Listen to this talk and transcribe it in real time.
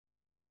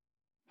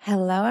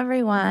Hello,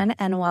 everyone,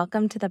 and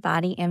welcome to the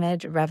Body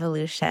Image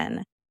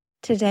Revolution.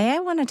 Today, I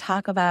want to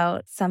talk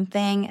about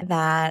something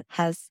that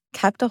has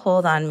kept a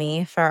hold on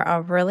me for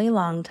a really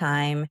long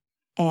time.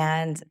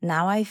 And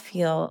now I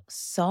feel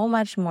so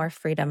much more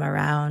freedom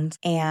around.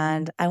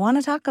 And I want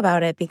to talk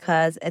about it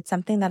because it's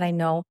something that I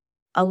know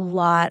a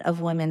lot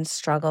of women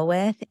struggle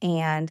with.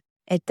 And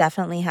it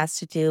definitely has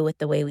to do with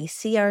the way we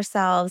see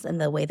ourselves and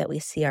the way that we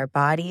see our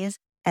bodies.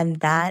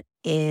 And that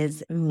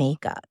is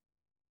makeup.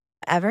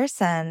 Ever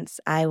since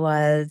I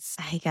was,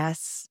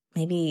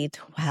 maybe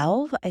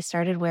 12, I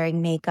started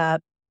wearing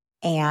makeup.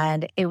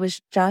 And it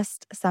was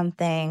just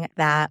something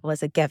that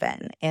was a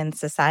given in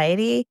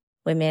society.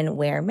 Women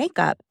wear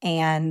makeup.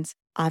 And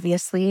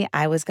obviously,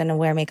 I was going to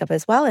wear makeup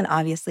as well. And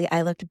obviously,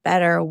 I looked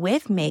better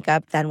with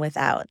makeup than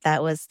without.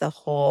 That was the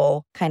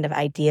whole kind of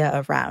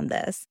idea around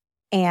this.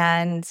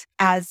 And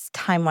as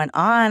time went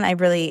on, I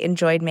really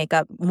enjoyed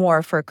makeup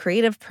more for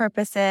creative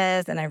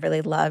purposes. And I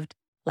really loved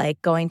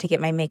going to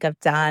get my makeup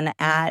done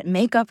at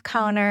makeup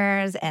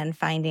counters and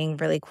finding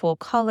really cool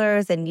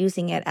colors and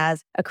using it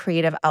as a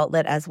creative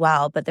outlet as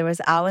well. But there was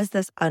always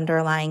this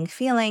underlying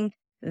feeling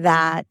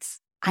that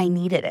I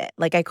needed it.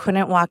 I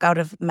couldn't walk out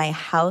of my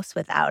house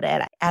without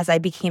it. As I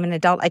became an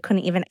adult, I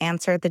couldn't even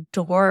answer the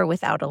door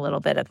without a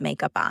little bit of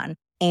makeup on.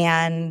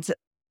 And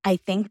I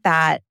think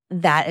that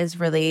is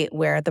really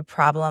where the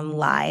problem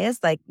lies.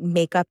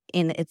 Makeup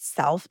in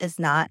itself is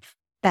not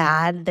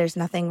bad. There's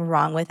nothing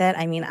wrong with it.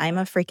 I mean, I'm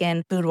a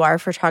freaking boudoir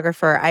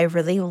photographer. I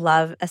really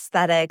love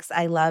aesthetics.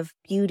 I love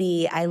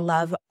beauty. I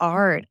love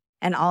art.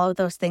 And all of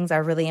those things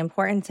are really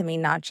important to me,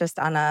 not just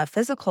on a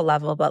physical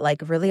level,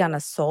 but really on a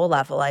soul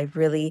level. I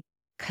really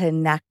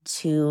connect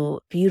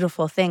to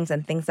beautiful things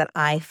and things that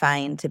I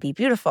find to be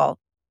beautiful.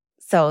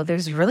 So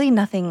there's really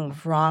nothing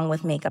wrong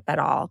with makeup at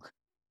all.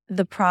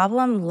 The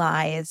problem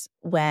lies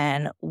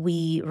when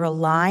we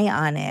rely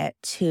on it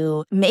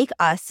to make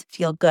us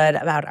feel good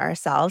about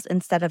ourselves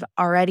instead of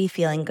already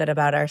feeling good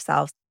about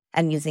ourselves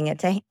and using it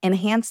to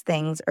enhance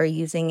things or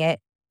using it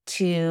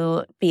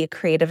to be a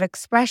creative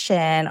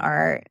expression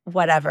or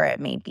whatever it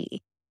may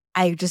be.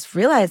 I just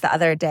realized the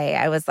other day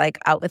I was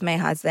out with my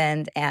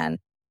husband and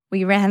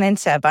we ran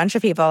into a bunch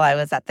of people. I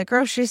was at the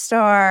grocery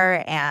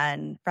store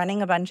and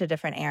running a bunch of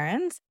different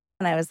errands.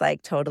 And I was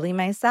totally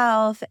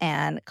myself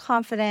and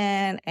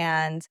confident.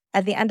 And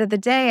at the end of the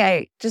day,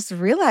 I just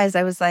realized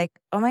I was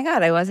oh my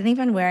God, I wasn't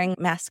even wearing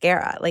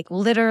mascara,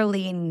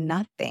 literally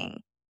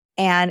nothing.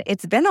 And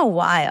it's been a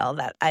while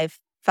that I've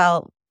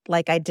felt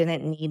like I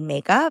didn't need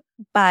makeup,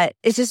 but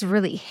it just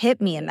really hit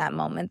me in that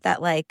moment that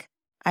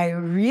I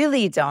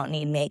really don't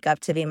need makeup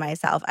to be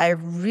myself. I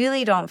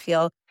really don't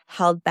feel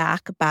held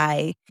back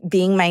by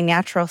being my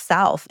natural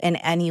self in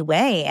any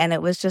way. And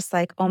it was just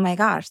oh my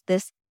gosh,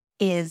 this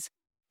is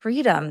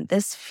freedom.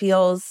 This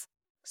feels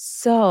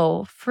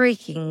so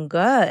freaking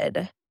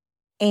good.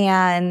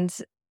 And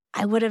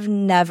I would have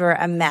never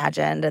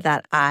imagined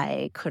that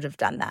I could have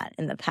done that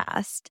in the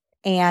past.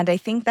 And I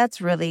think that's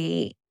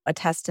really a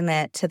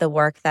testament to the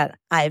work that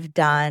I've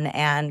done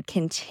and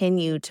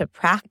continue to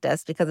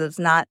practice, because it's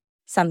not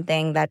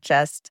something that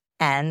just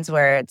ends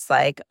where it's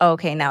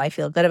okay, now I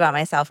feel good about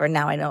myself, or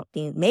now I don't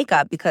need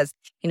makeup, because,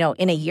 in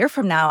a year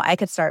from now, I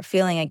could start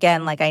feeling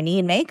again like I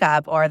need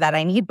makeup, or that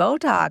I need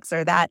Botox,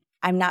 or that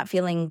I'm not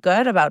feeling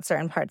good about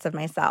certain parts of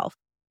myself.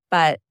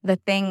 But the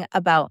thing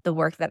about the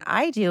work that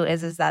I do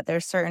is that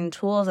there's certain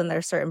tools and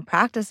there's certain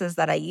practices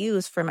that I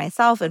use for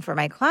myself and for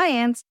my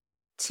clients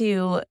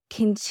to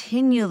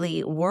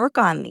continually work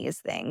on these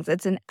things.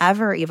 It's an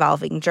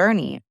ever-evolving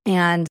journey.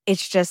 And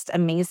it's just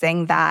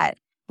amazing that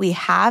we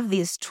have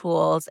these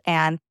tools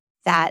and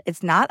that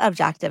it's not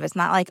objective. It's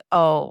not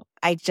oh,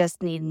 I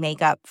just need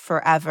makeup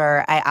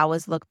forever. I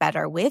always look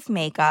better with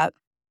makeup.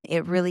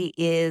 It really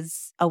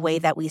is a way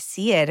that we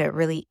see it. It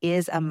really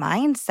is a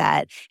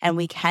mindset, and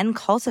we can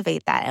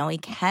cultivate that and we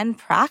can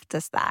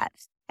practice that.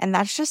 And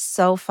that's just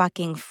so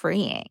fucking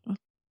freeing.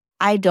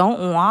 I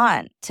don't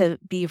want to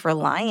be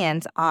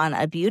reliant on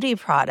a beauty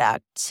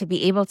product to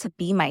be able to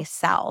be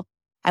myself.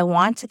 I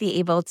want to be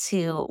able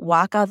to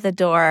walk out the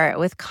door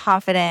with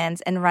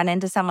confidence and run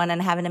into someone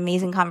and have an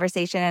amazing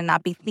conversation and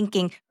not be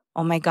thinking,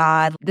 oh my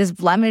God, this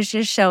blemish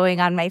is showing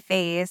on my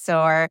face,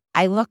 or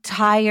I look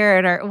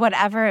tired, or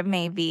whatever it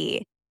may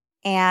be.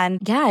 And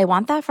yeah, I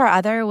want that for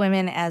other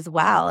women as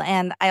well.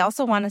 And I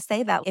also want to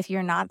say that if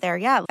you're not there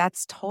yet,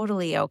 that's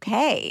totally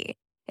okay.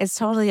 It's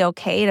totally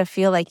okay to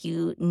feel like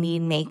you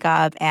need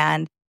makeup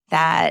and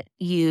that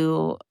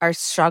you are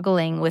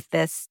struggling with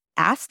this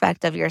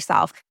aspect of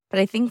yourself. But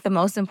I think the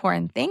most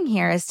important thing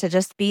here is to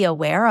just be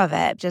aware of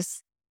it.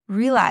 Just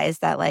realize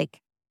that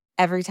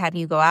every time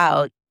you go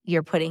out,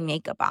 you're putting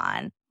makeup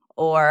on,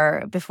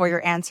 or before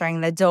you're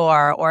answering the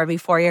door, or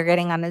before you're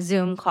getting on a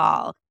Zoom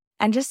call,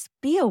 and just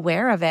be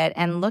aware of it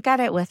and look at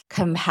it with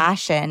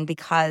compassion,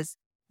 because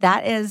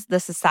that is the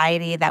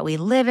society that we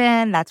live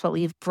in. That's what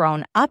we've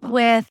grown up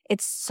with.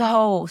 It's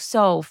so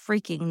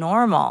freaking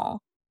normal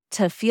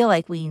to feel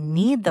like we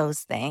need those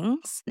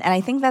things. And I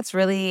think that's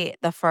really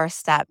the first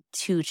step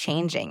to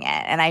changing it.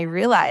 And I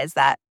realized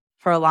that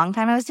for a long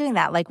time I was doing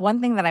that. Like one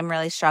thing that I'm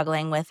really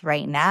struggling with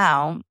right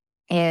now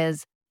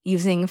is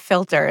using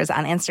filters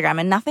on Instagram,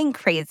 and nothing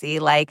crazy.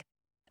 Like,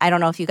 I don't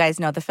know if you guys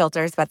know the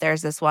filters, but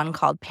there's this one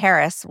called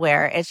Paris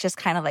where it's just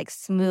kind of like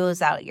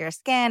smooths out your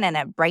skin and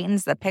it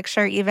brightens the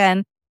picture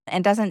even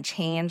and doesn't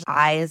change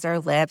eyes or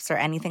lips or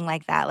anything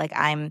like that. Like,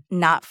 I'm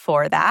not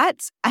for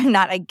that. I'm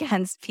not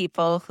against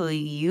people who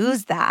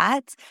use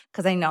that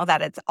because I know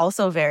that it's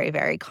also very,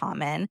 very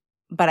common.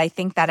 But I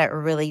think that it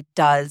really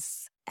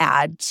does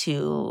add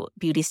to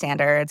beauty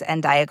standards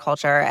and diet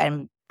culture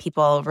and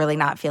people really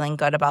not feeling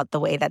good about the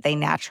way that they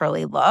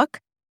naturally look.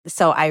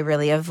 So I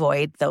really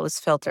avoid those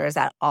filters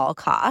at all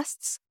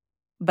costs.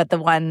 But the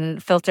one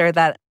filter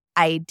that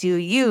I do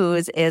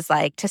use is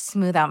like to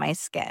smooth out my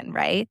skin,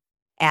 right?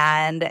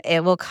 And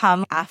it will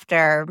come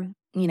after,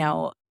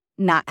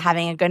 not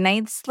having a good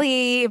night's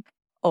sleep,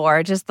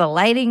 or just the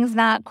lighting's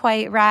not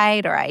quite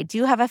right, or I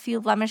do have a few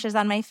blemishes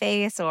on my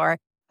face, or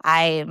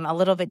I'm a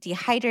little bit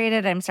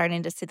dehydrated. I'm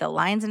starting to see the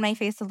lines in my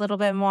face a little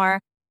bit more.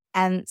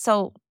 And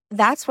so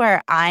that's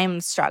where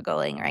I'm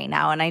struggling right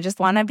now. And I just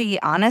want to be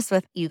honest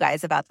with you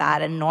guys about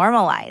that and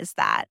normalize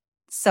that.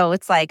 So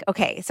it's like,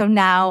 okay, so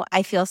now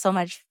I feel so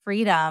much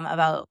freedom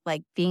about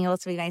like being able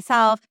to be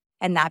myself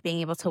and not being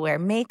able to wear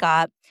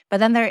makeup. But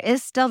then there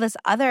is still this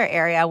other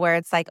area where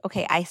it's like,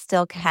 okay, I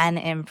still can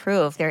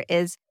improve. There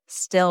is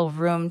still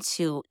room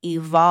to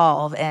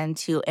evolve and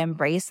to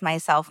embrace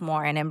myself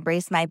more and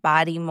embrace my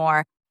body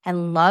more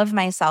and love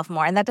myself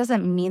more. And that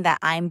doesn't mean that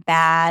I'm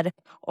bad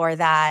or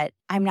that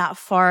I'm not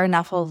far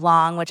enough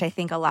along, which I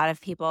think a lot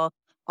of people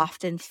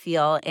often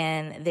feel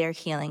in their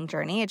healing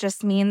journey. It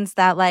just means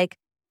that like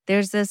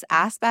there's this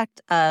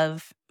aspect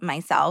of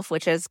myself,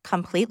 which is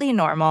completely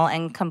normal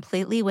and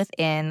completely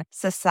within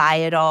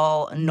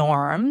societal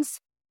norms,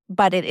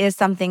 but it is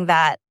something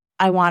that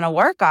I want to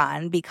work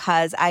on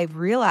because I've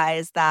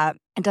realized that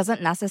it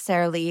doesn't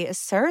necessarily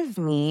serve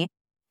me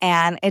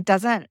and it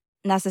doesn't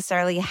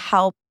necessarily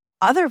help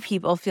other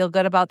people feel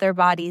good about their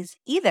bodies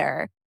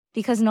either.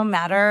 Because no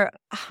matter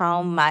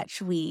how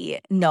much we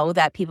know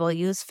that people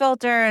use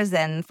filters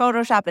and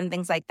Photoshop and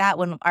things like that,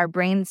 when our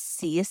brains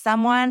see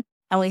someone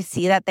and we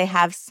see that they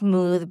have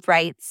smooth,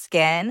 bright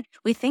skin,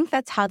 we think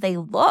that's how they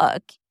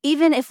look.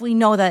 Even if we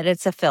know that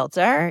it's a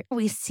filter,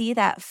 we see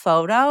that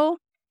photo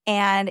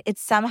and it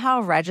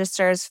somehow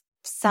registers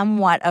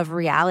somewhat of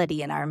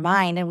reality in our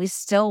mind and we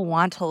still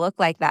want to look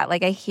like that.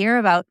 Like I hear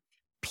about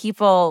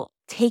people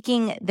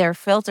taking their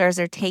filters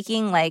or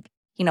taking like,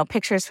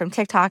 pictures from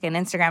TikTok and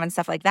Instagram and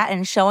stuff like that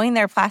and showing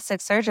their plastic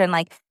surgeon,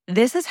 like,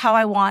 this is how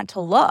I want to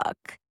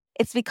look.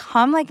 It's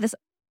become like this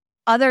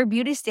other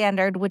beauty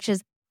standard, which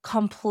is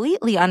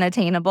completely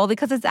unattainable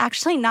because it's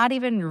actually not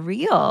even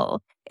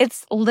real.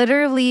 It's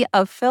literally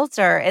a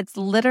filter. It's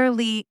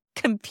literally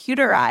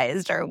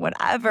computerized or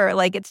whatever.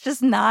 Like, it's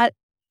just not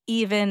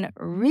even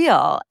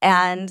real.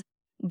 And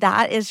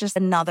that is just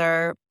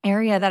another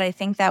area that I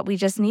think that we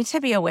just need to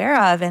be aware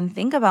of and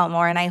think about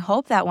more. And I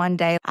hope that one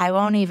day I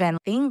won't even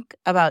think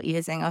about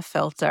using a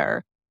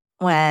filter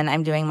when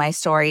I'm doing my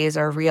stories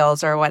or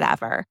reels or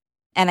whatever.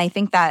 And I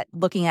think that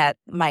looking at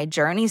my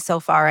journey so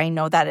far, I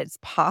know that it's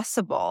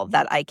possible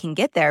that I can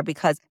get there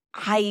because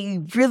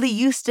I really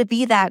used to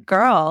be that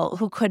girl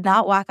who could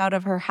not walk out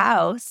of her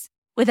house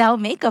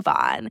without makeup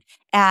on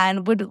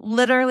and would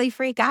literally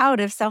freak out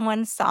if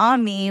someone saw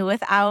me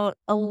without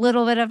a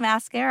little bit of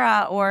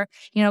mascara or,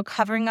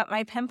 covering up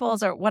my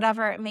pimples or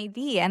whatever it may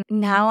be. And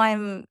now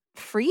I'm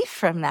free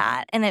from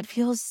that. And it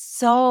feels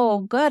so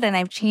good. And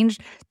I've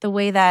changed the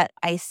way that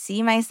I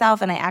see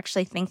myself. And I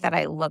actually think that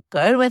I look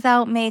good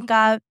without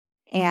makeup.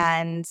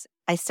 And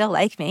I still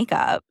like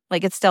makeup.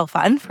 Like, it's still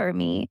fun for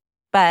me,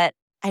 but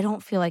I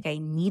don't feel like I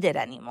need it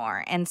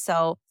anymore. And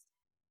so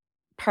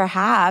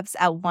perhaps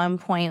at one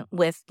point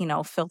with,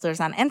 filters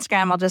on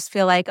Instagram, I'll just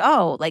feel like,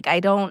 oh, like I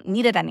don't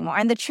need it anymore.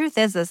 And the truth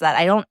is that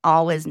I don't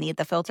always need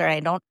the filter.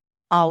 I don't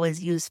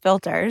always use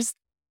filters,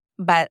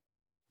 but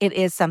it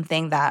is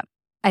something that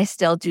I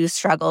still do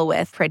struggle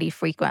with pretty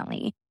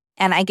frequently.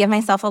 And I give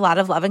myself a lot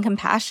of love and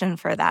compassion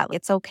for that.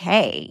 It's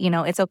okay.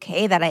 It's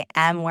okay that I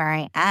am where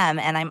I am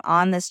and I'm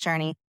on this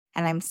journey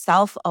and I'm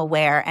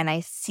self-aware and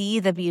I see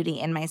the beauty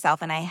in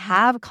myself and I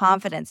have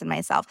confidence in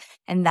myself.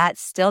 And that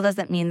still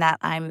doesn't mean that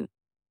I'm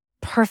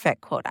perfect,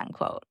 quote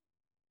unquote.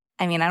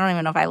 I mean, I don't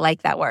even know if I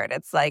like that word.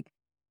 It's like,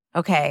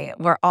 okay,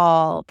 we're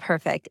all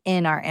perfect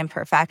in our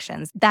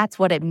imperfections. That's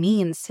what it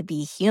means to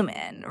be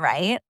human,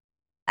 right?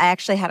 I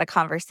actually had a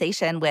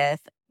conversation with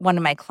one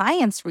of my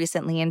clients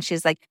recently, and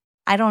she's like,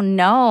 I don't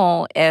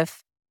know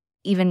if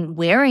even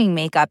wearing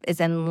makeup is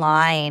in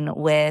line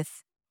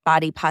with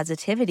body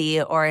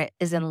positivity or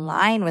is in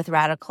line with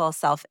radical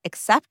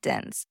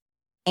self-acceptance.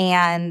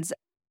 And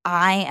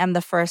I am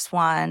the first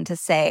one to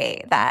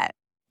say that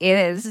it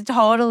is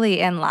totally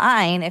in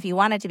line if you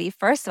want it to be.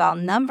 First of all,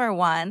 number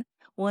one,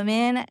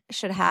 women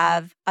should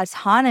have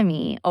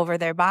autonomy over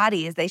their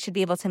bodies. They should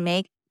be able to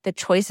make the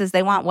choices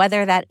they want,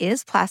 whether that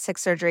is plastic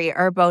surgery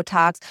or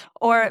Botox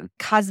or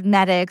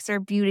cosmetics or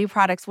beauty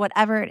products,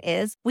 whatever it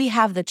is. We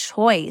have the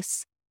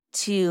choice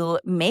to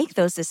make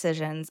those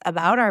decisions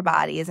about our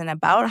bodies and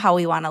about how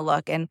we want to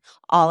look and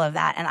all of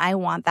that. And I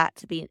want that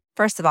to be,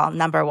 first of all,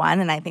 number one.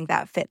 And I think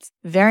that fits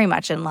very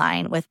much in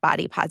line with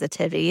body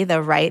positivity,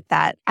 the right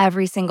that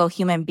every single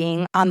human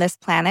being on this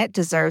planet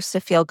deserves to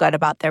feel good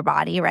about their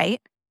body,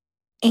 right?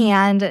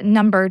 And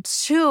number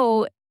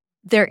two,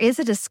 there is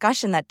a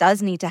discussion that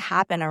does need to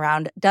happen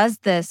around, does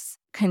this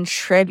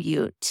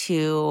contribute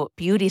to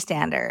beauty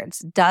standards?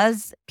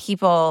 Does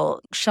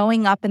people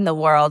showing up in the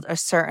world a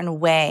certain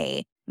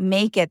way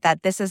make it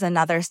that this is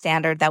another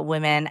standard that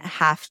women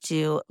have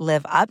to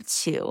live up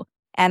to?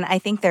 And I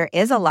think there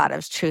is a lot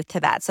of truth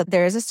to that. So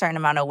there is a certain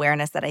amount of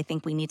awareness that I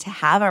think we need to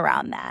have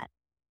around that.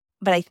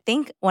 But I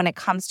think when it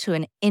comes to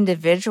an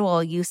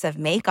individual use of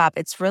makeup,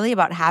 it's really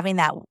about having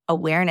that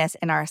awareness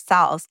in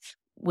ourselves,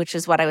 which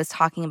is what I was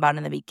talking about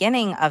in the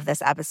beginning of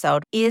this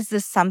episode. Is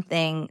this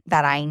something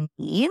that I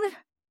need,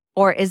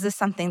 or is this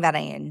something that I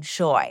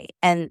enjoy?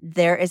 And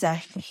there is a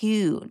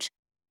huge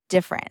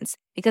difference,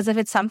 because if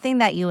it's something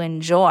that you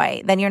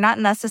enjoy, then you're not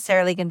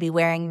necessarily going to be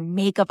wearing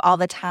makeup all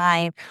the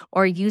time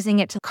or using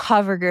it to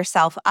cover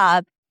yourself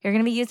up. You're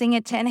going to be using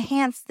it to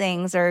enhance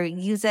things or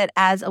use it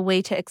as a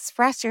way to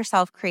express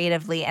yourself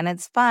creatively. And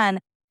it's fun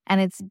and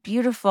it's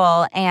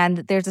beautiful. And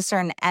there's a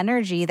certain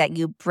energy that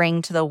you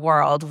bring to the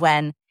world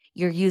when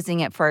you're using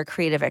it for a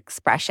creative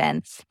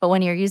expression. But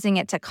when you're using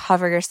it to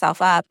cover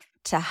yourself up,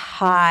 to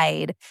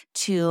hide,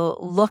 to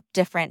look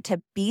different,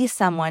 to be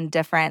someone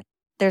different,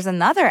 there's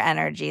another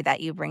energy that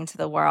you bring to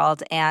the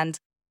world. And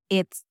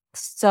it's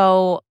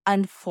so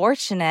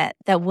unfortunate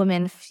that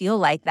women feel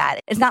like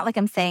that. It's not like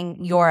I'm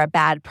saying you're a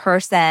bad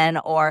person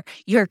or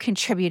you're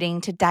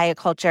contributing to diet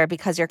culture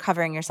because you're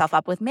covering yourself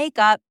up with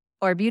makeup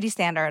or beauty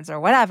standards or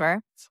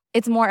whatever.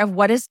 It's more of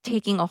what is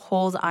taking a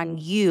hold on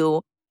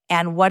you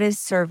and what is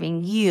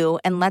serving you.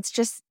 And let's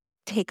just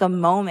take a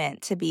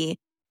moment to be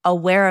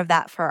aware of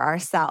that for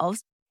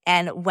ourselves.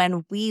 And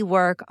when we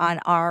work on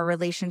our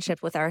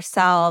relationship with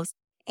ourselves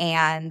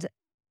and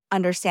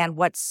understand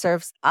what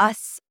serves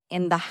us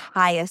in the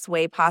highest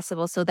way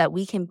possible so that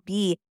we can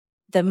be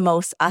the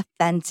most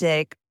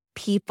authentic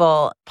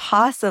people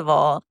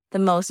possible, the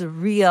most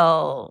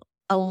real,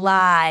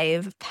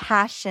 alive,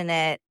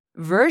 passionate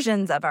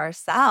versions of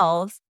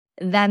ourselves,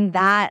 then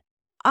that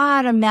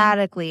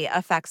automatically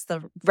affects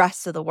the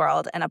rest of the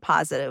world in a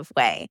positive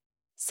way.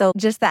 So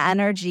just the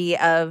energy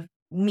of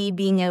me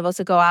being able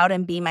to go out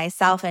and be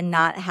myself and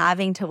not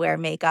having to wear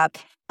makeup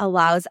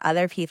allows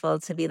other people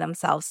to be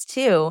themselves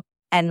too.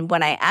 And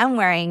when I am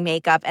wearing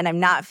makeup and I'm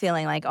not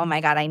feeling like, oh my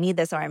God, I need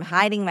this, or I'm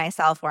hiding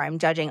myself, or I'm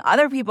judging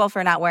other people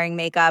for not wearing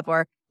makeup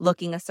or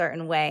looking a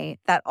certain way,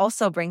 that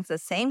also brings the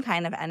same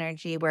kind of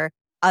energy where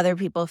other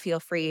people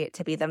feel free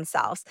to be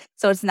themselves.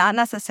 So it's not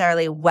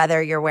necessarily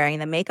whether you're wearing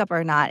the makeup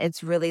or not.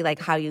 It's really like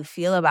how you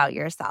feel about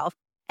yourself.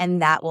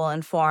 And that will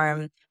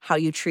inform how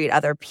you treat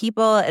other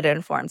people. It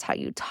informs how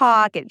you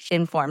talk. It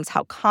informs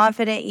how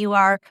confident you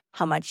are,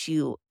 how much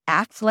you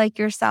act like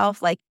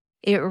yourself. Like,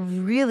 it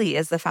really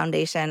is the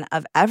foundation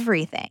of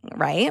everything,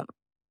 right?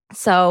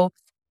 So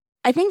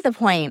I think the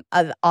point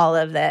of all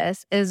of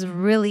this is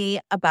really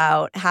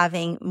about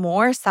having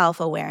more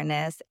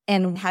self-awareness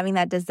and having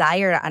that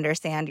desire to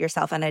understand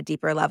yourself on a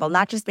deeper level,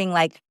 not just being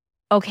like,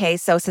 okay,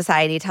 so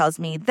society tells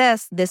me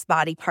this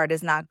body part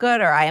is not good,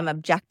 or I am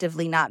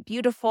objectively not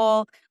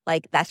beautiful.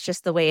 Like, that's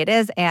just the way it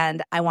is.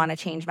 And I want to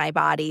change my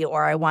body,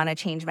 or I want to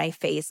change my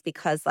face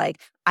because like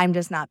I'm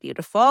just not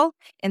beautiful.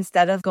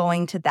 Instead of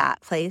going to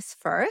that place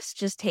first,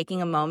 just taking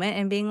a moment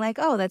and being like,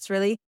 oh, that's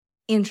really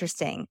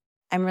interesting.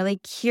 I'm really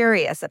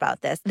curious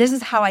about this. This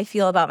is how I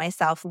feel about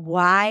myself.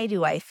 Why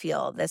do I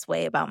feel this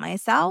way about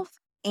myself?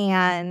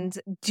 And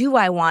do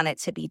I want it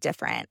to be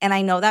different? And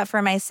I know that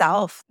for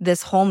myself,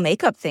 this whole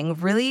makeup thing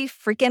really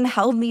freaking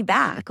held me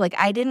back. Like,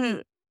 I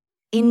didn't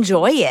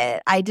enjoy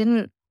it. I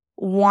didn't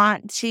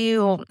want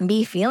to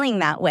be feeling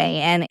that way.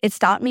 And it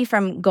stopped me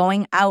from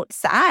going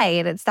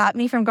outside. It stopped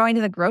me from going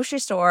to the grocery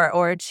store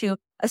or to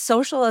a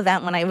social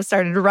event when I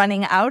started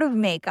running out of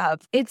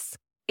makeup. It's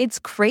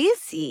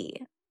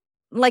crazy.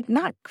 Like,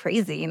 not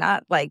crazy,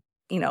 not like,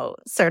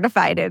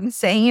 certified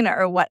insane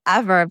or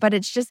whatever, but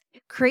it's just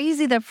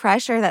crazy the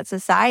pressure that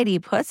society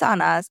puts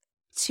on us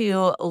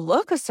to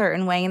look a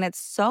certain way. And it's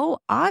so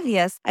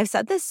obvious. I've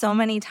said this so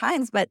many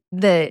times, but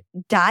the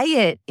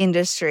diet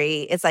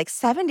industry is like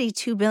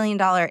 $72 billion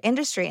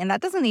industry. And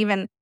that doesn't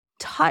even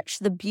touch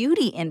the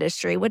beauty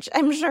industry, which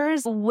I'm sure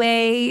is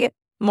way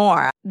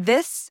more.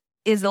 This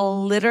is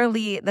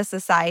literally the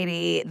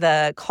society,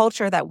 the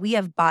culture that we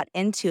have bought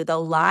into, the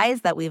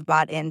lies that we've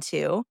bought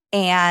into.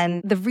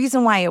 And the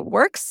reason why it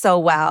works so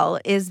well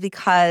is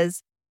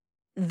because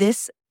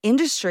this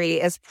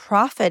industry is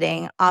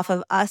profiting off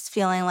of us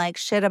feeling like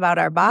shit about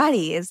our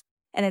bodies.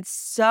 And it's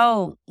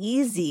so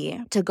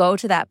easy to go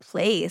to that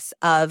place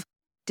of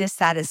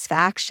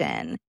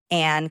dissatisfaction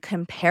and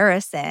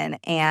comparison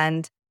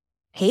and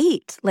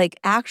hate, like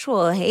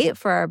actual hate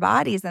for our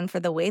bodies and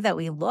for the way that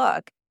we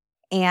look.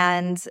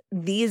 And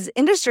these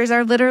industries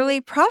are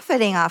literally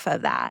profiting off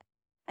of that.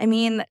 I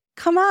mean,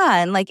 come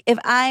on. Like if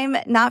I'm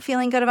not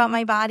feeling good about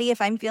my body,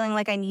 if I'm feeling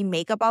like I need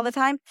makeup all the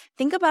time,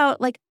 think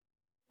about like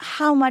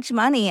how much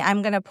money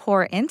I'm going to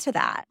pour into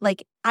that.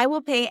 Like I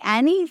will pay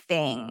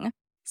anything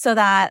so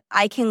that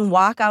I can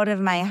walk out of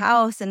my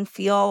house and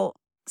feel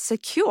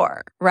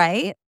secure,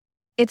 right?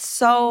 It's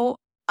so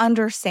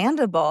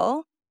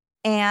understandable.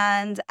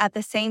 And at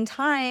the same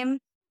time,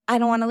 I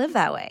don't want to live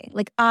that way.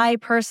 Like I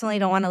personally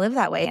don't want to live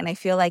that way. And I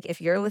feel like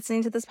if you're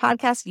listening to this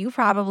podcast, you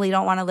probably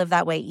don't want to live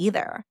that way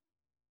either.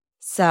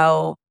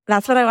 So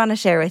that's what I want to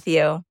share with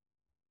you.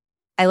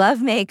 I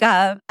love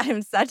makeup.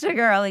 I'm such a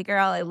girly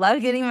girl. I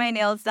love getting my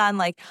nails done.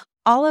 Like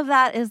all of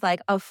that is like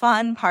a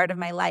fun part of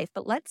my life,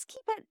 but let's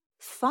keep it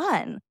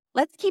fun.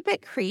 Let's keep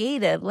it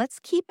creative. Let's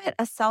keep it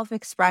a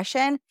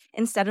self-expression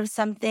instead of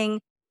something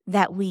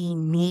that we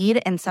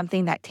need and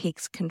something that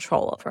takes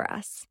control over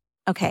us.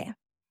 Okay,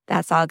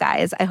 that's all,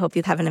 guys. I hope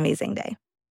you have an amazing day.